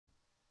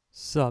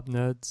Sup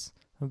nerds,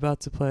 I'm about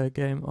to play a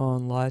game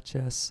on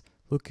Lichess.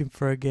 Looking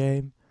for a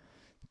game,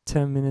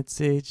 10 minutes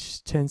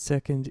each,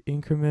 10-second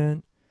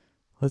increment.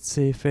 Let's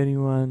see if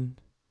anyone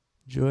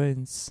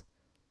joins.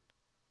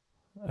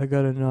 I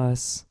got a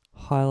nice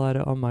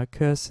highlighter on my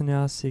cursor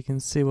now so you can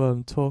see what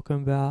I'm talking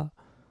about.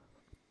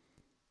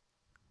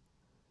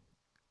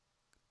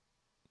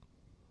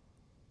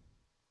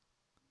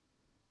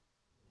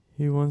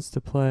 Who wants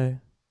to play?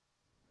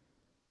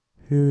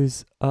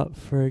 Who's up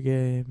for a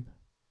game?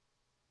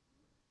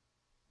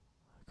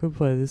 I could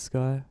play this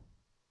guy.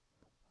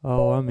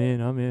 Oh, I'm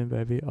in,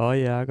 baby. Oh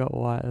yeah, I got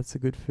white. That's a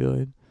good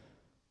feeling.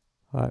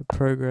 Alright,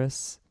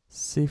 progress.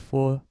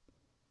 C4.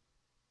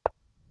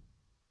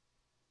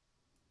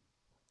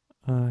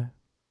 Alright.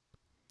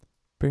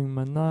 Bring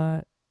my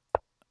knight.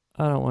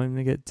 I don't want him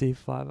to get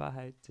d5. I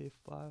hate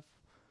d5.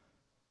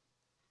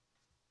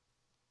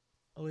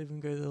 I'll even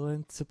go the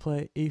length to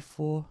play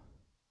e4.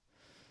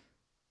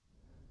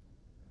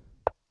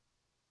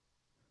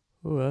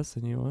 Oh, that's a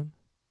new one.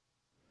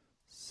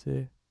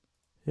 See.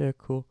 Yeah,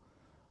 cool.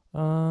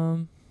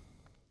 Could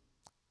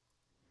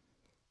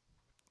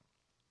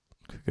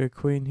go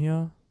queen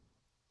here.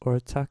 Or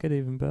attack it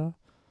even better.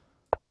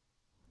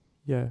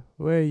 Yeah,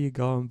 where are you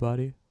going,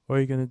 buddy? Or are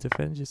you going to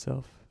defend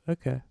yourself?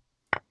 Okay.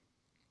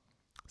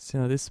 So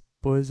now this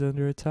boy's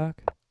under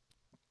attack.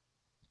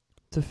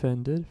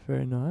 Defended.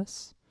 Very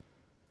nice.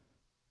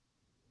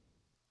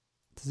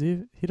 Does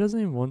he doesn't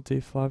even want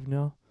d5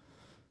 now.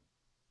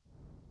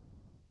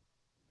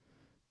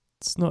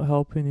 It's not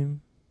helping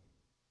him.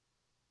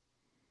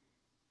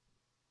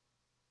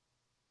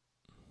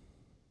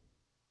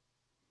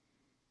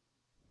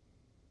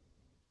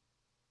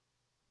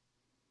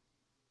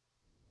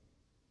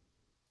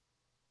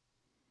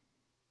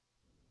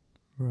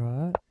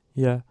 Right.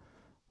 Yeah.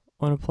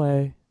 I want to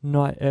play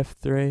knight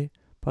f3,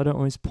 but I don't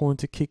want his pawn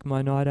to kick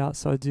my knight out,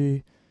 so I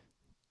do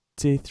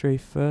d3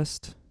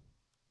 first.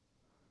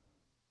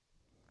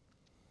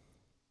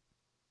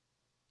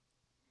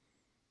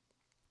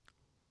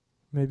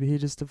 Maybe he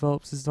just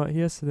develops his knight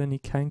here, so then he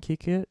can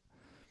kick it.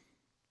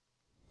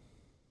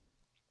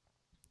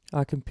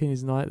 I can pin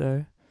his knight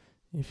though,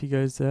 if he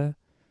goes there.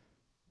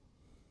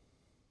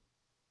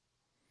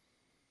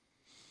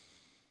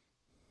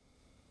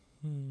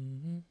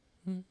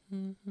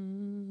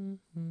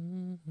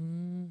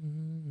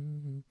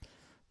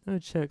 No,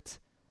 checked.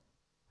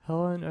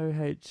 Helen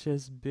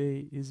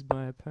OHSB is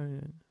my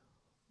opponent.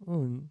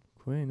 Oh,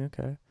 queen,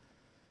 okay.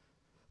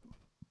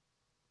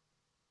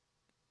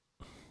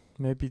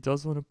 Maybe he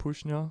does want to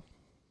push now.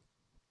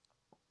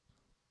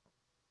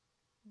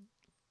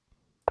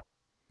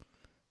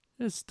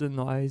 Just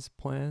deny his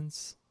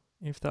plans,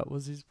 if that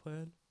was his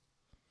plan.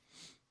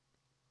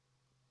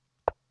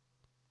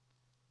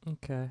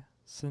 Okay,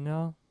 so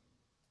now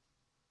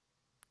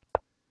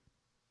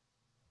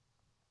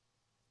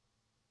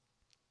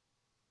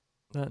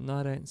that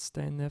knight ain't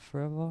staying there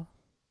forever.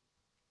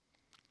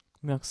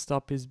 Next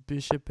up is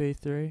bishop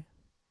e3.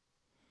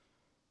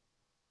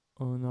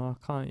 Oh no,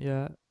 I can't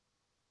yet.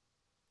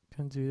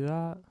 Can do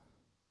that.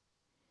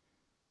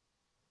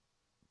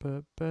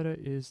 But better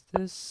is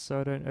this,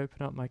 so I don't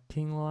open up my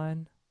king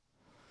line.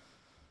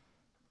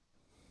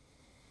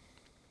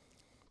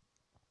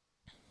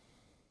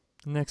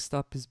 Next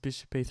up is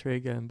bishop e3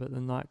 again, but the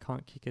knight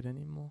can't kick it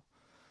anymore.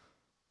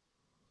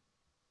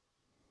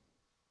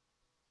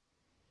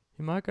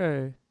 He might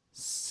go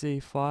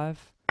c5.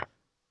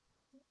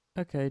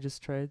 Okay,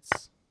 just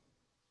trades.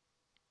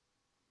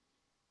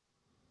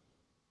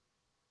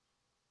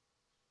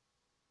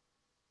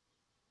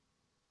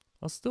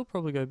 I'll still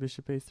probably go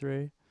bishop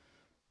e3.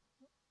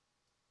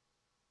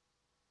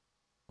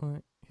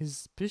 Like,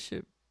 his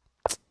bishop...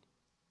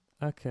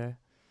 Okay.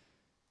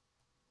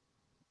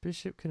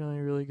 Bishop can only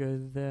really go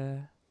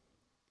there.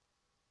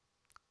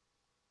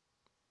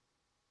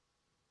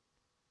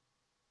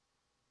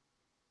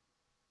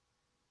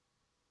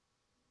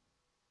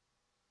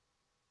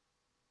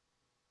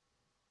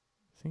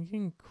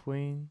 Thinking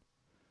queen.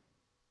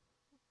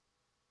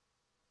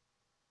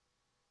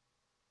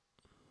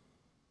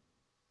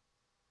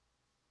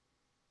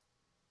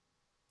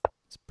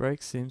 This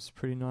break seems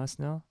pretty nice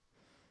now.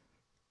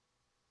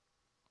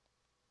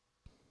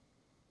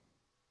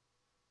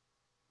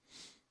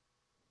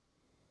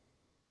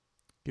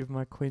 Give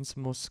my queen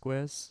some more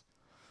squares.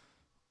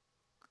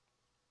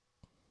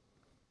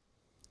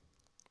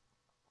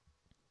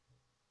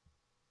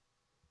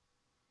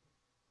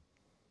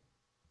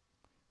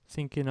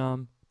 Thinking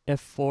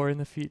f4 in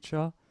the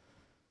future.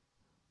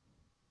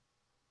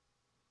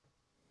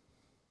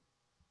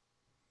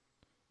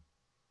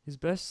 His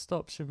best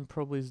option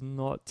probably is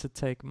not to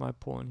take my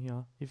pawn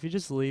here. If he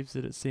just leaves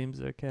it, it seems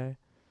okay.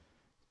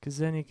 Because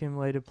then he can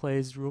later play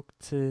his rook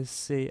to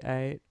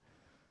c8.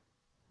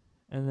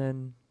 And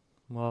then,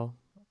 well,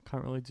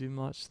 can't really do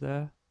much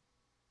there.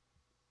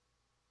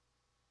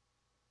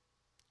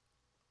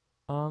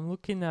 I'm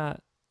looking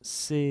at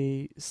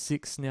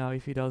c6 now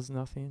if he does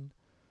nothing.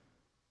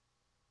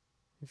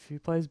 If he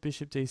plays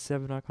bishop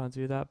d7, I can't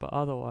do that. But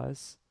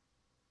otherwise,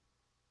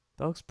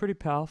 that looks pretty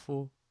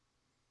powerful.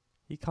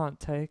 He can't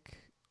take.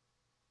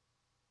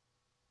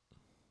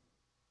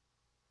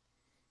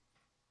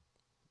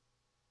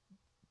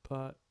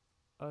 But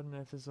I don't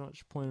know if there's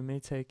much point in me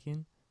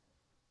taking.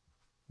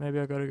 Maybe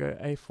I gotta go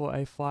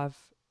a4, a5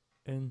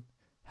 and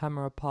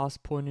hammer a pass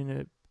point in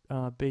at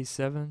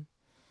b7.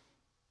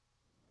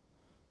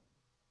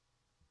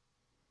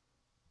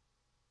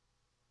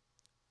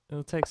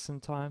 It'll take some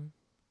time.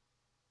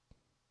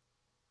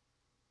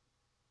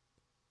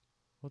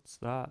 What's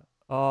that?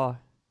 Oh,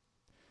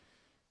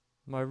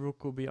 my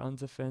rook will be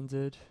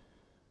undefended.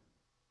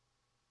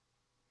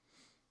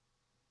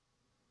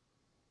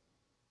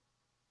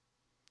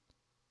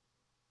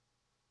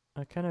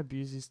 I can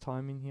abuse his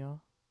timing here.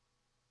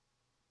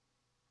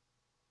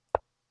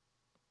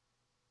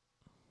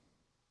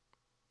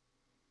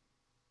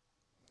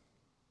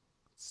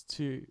 It's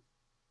too,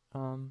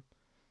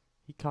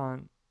 he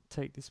can't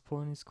take this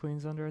pawn, his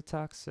queen's under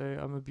attack, so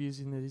I'm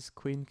abusing that his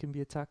queen can be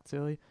attacked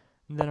early,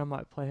 and then I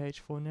might play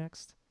h4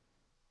 next.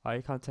 Oh,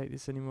 he can't take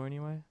this anymore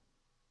anyway.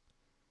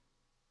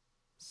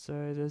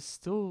 So there's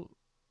still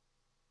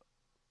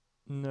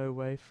no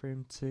way for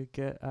him to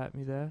get at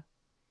me there.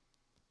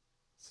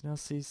 So now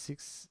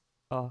c6,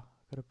 oh,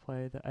 gotta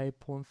play the a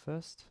pawn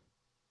first.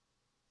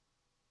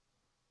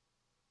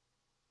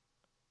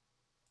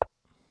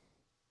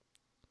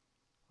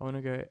 I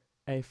wanna go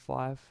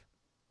a5,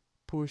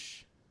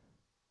 push,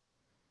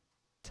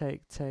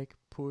 take,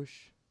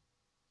 push.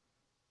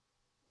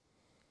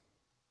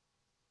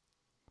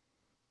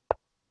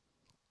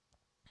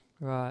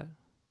 Right.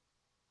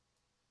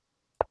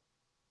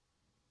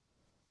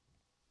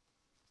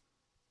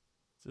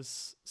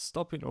 Just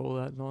stopping all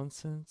that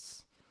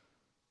nonsense.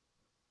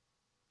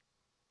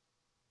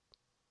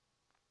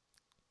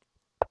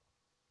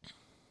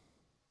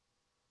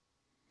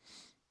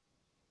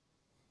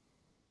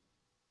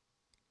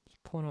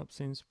 Pawn up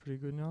seems pretty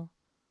good now.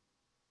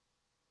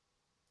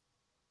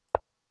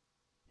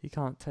 He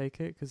can't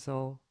take it because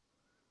I'll...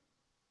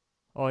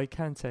 Oh, he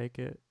can take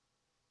it.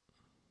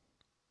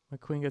 My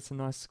queen gets a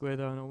nice square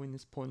though and I'll win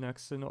this pawn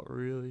next, so not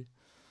really.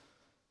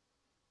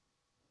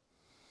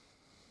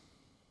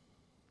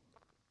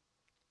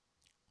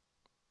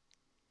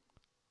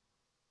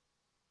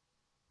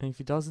 And if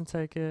he doesn't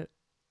take it,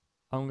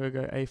 I'm going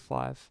to go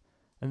a5.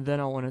 And then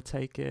I want to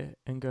take it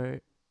and go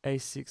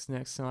a6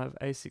 next. And I have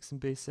a6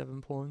 and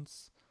b7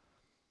 pawns.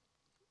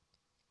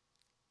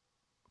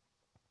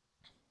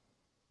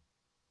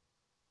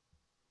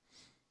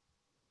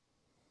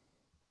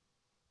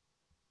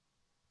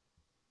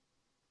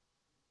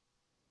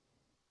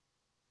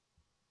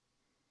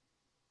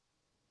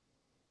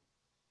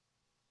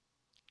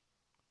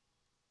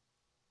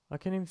 I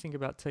can't even think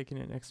about taking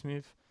it next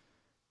move,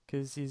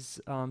 because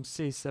his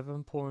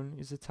c7 pawn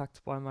is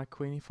attacked by my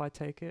queen if I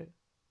take it.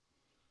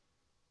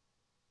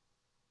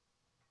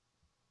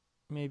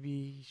 Maybe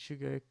he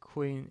should go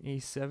queen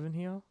e7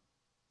 here.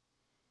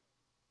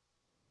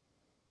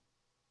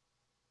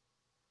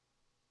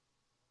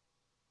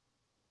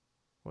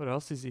 What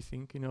else is he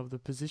thinking of? The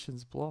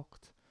position's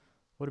blocked.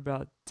 What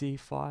about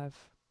d5?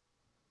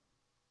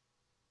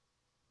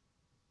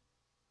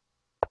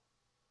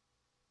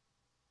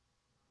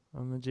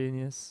 I'm a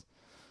genius.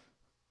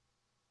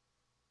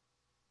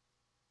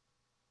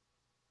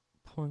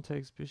 Pawn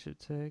takes, bishop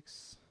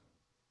takes.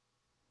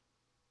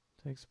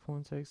 Takes,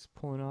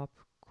 pawn up,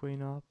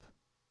 queen up.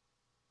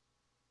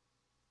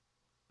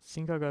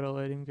 Think I gotta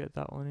let him get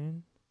that one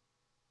in.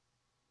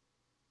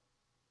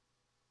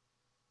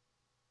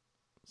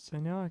 So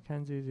now I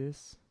can do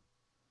this.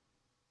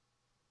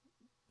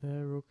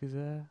 There, rook is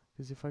there.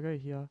 Because if I go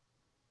here,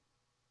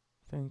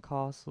 then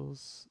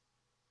castles.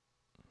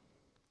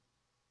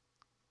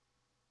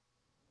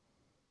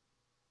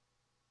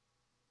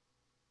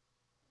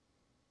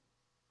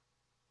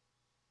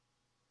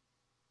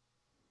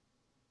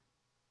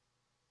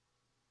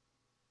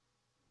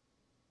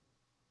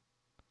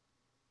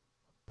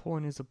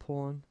 Pawn is a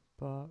pawn,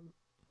 but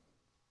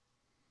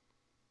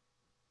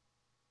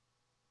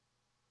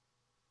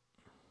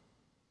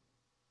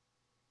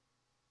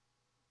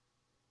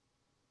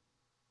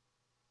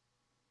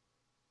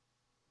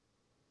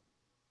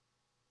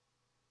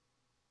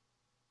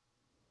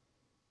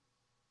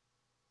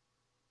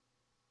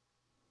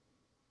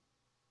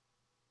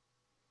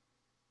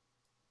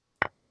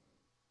I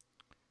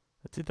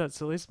did that,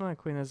 so at least my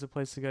queen has a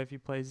place to go if he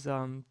plays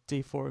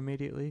d4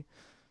 immediately.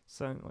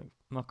 So don't like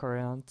muck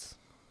around.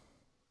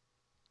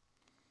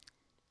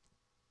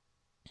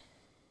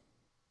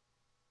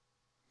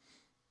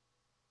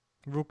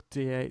 Rook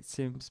d8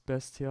 seems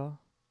best here.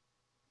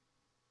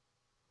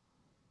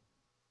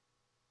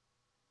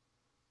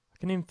 I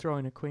can even throw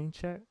in a queen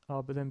check.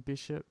 Oh, but then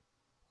bishop.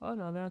 Oh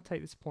no, then I'll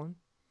take this pawn.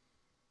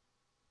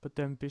 But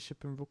then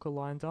bishop and rook are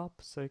lined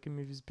up, so he can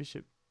move his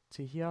bishop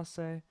to here,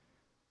 say.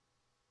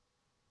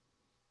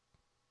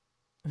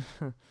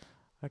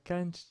 I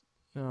can't.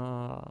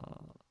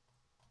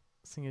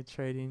 Sing a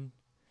trading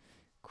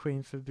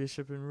queen for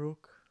bishop and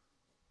rook.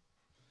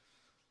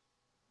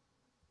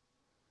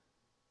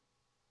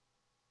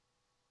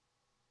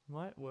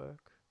 Might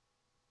work.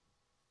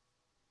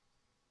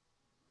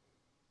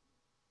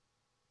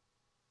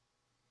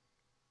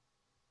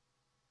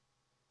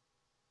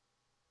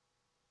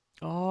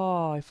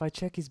 Oh, if I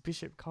check, his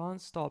bishop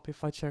can't stop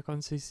if I check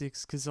on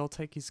c6, because I'll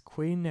take his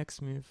queen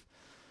next move.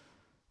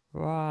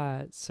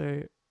 Right,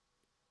 so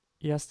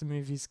he has to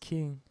move his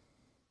king.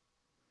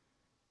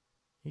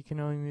 He can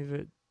only move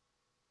it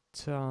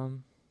to,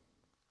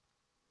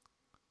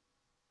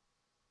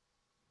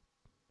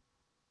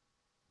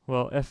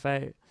 well,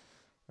 f8,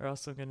 or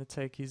else I'm going to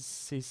take his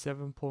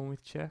c7 pawn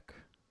with check.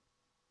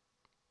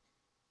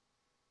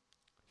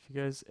 If he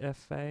goes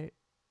f8,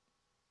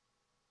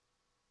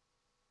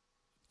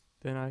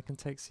 then I can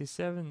take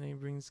c7, then he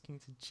brings king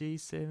to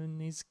g7.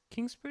 His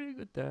king's pretty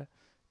good there.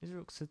 His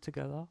rooks are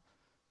together,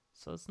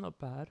 so it's not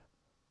bad.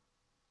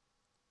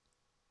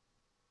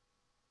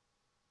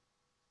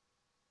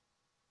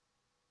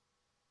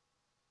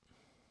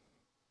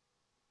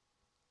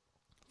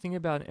 Think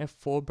about an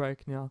f4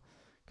 break now,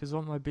 because I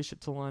want my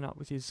bishop to line up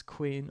with his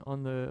queen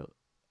on the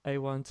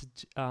a1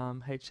 to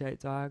h8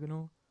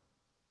 diagonal.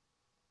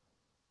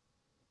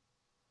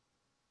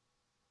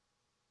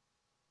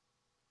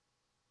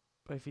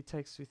 But if he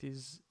takes with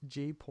his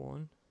g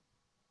pawn,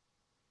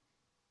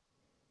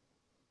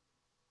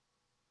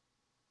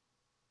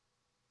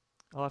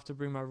 I'll have to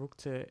bring my rook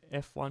to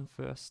f1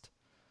 first.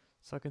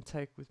 So I can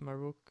take with my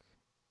rook,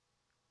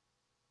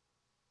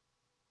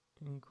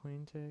 and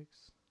queen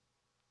takes.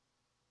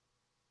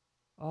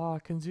 Oh, I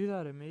can do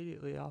that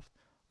immediately after.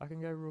 I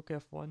can go rook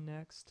f1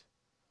 next.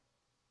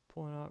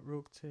 Pawn up,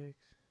 rook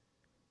takes.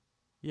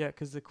 Yeah,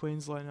 because the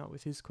queen's lined up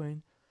with his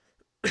queen.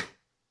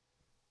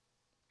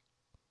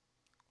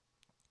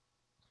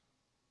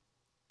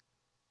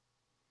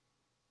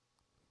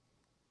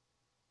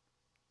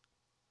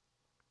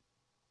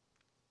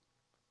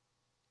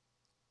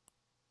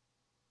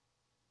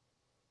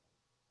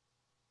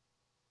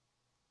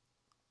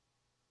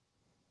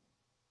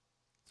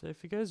 So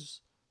if he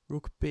goes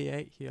rook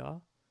b8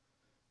 here,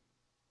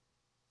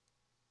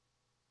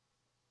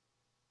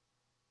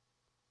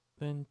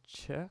 then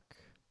check,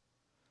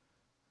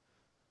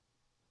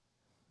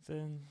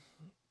 then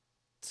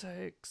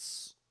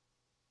takes,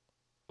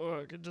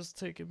 or I could just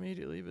take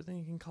immediately, but then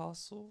you can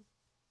castle.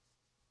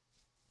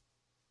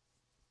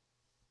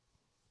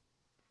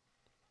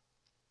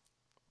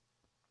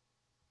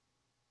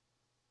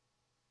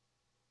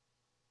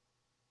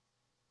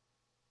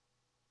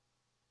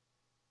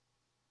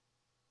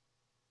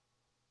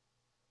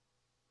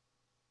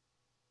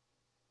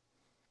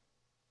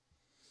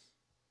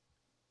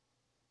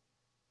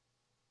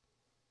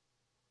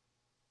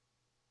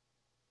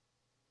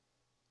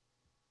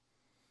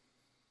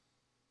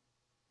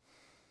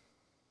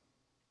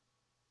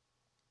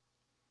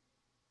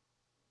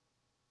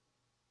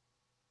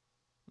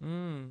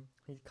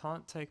 He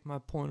can't take my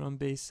pawn on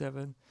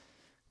b7,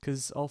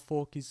 because I'll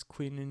fork his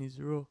queen and his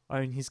rook, I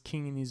mean his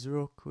king and his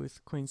rook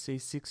with queen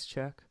c6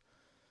 check.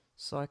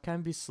 So I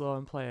can be slow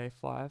and play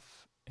a5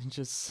 and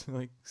just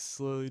like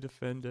slowly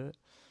defend it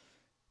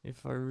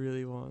if I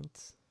really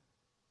want.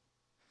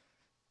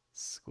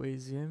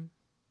 Squeeze him.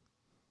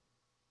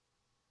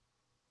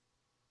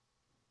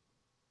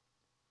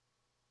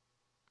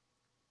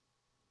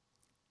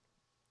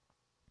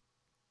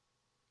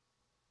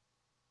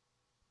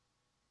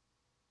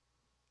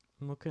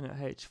 I'm looking at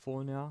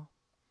h4 now.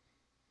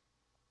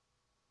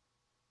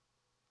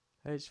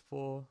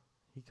 h4,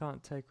 he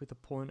can't take with a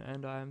pawn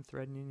and I am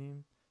threatening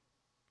him.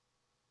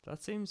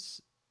 That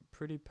seems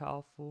pretty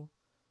powerful.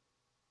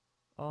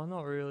 Oh,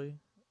 not really,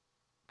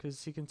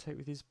 because he can take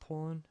with his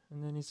pawn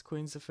and then his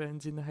queen's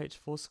defends in the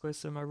h4 square,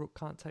 so my rook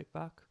can't take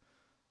back.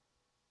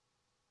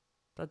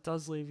 That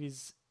does leave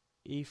his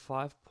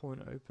e5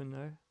 pawn open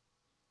though.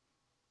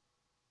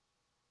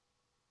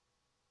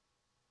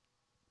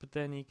 But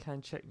then he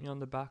can check me on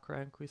the back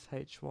rank with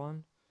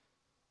h1.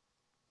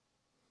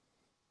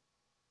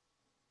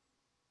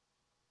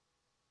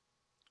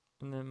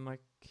 And then my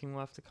king will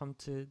have to come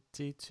to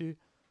d2,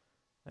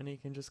 and he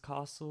can just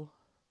castle.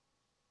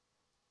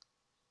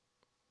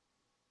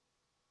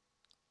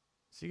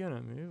 Is he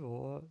gonna move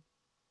or what?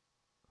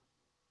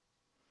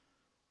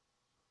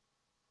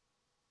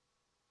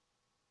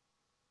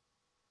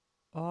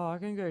 Oh, I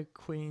can go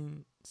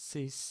queen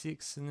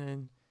c6 and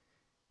then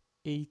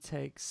e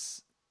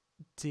takes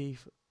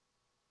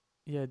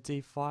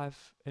d5,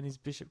 and his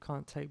bishop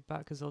can't take back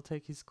because I'll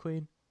take his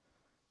queen.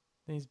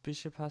 Then his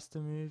bishop has to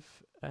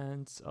move,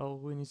 and I'll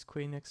win his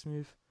queen next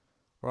move.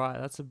 Right,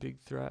 that's a big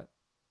threat.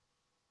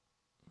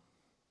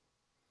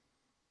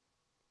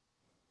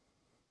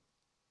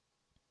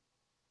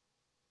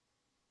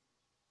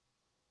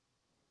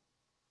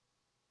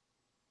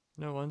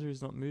 No wonder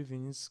he's not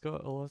moving. He's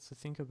got a lot to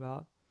think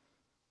about.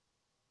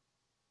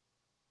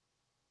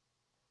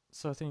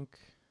 So I think,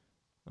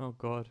 oh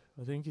god,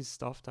 I think he's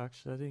stuffed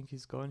actually. I think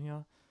he's gone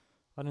here.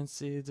 I don't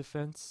see a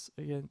defense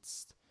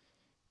against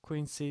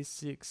queen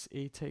c6,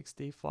 e takes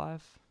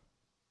d5.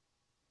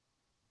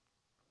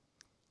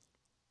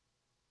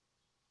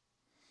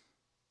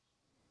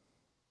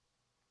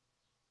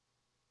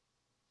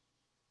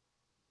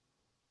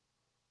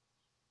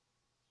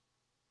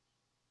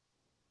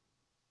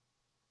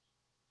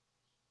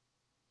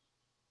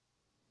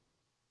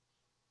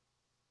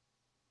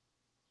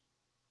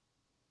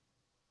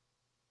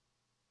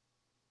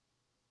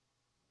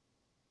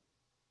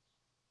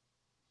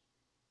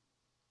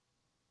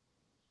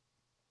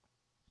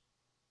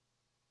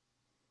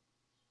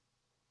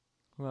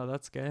 Well,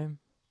 that's game.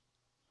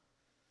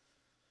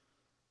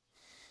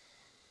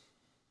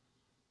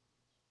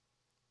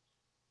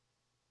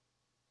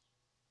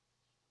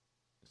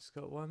 Just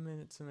got 1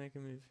 minute to make a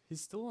move.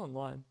 He's still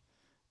online.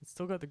 It's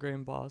still got the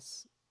green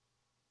bars.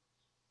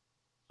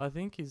 I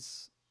think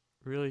he's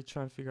really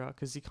trying to figure out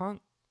because he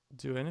can't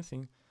do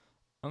anything.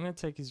 I'm going to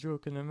take his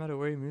rook, and no matter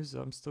where he moves it,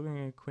 I'm still going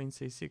to go queen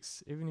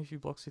c6. Even if he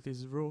blocks with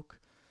his rook,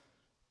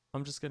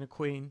 I'm just going to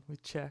queen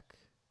with check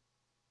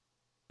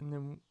and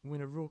then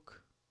win a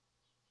rook.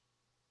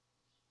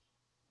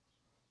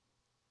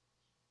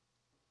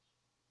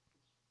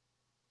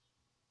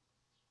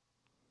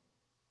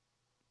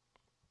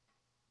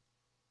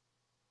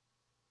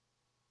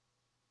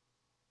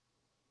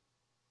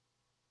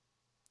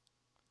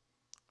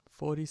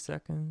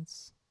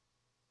 $40.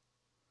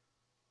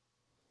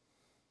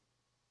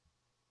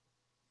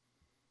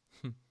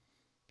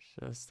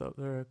 Should I stop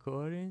the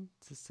recording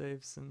to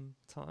save some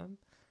time?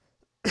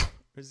 Or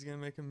is he going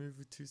to make a move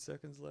with 2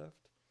 seconds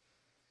left?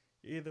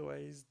 Either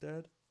way, he's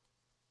dead.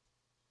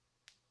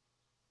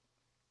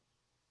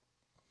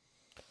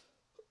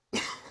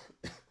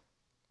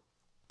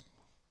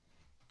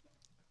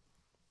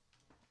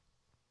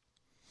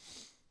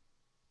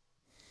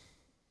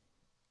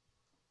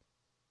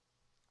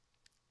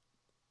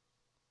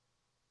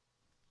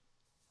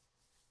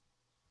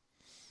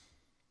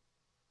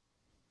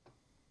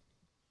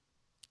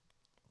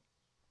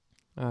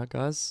 Alright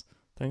guys,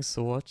 thanks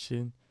for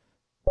watching.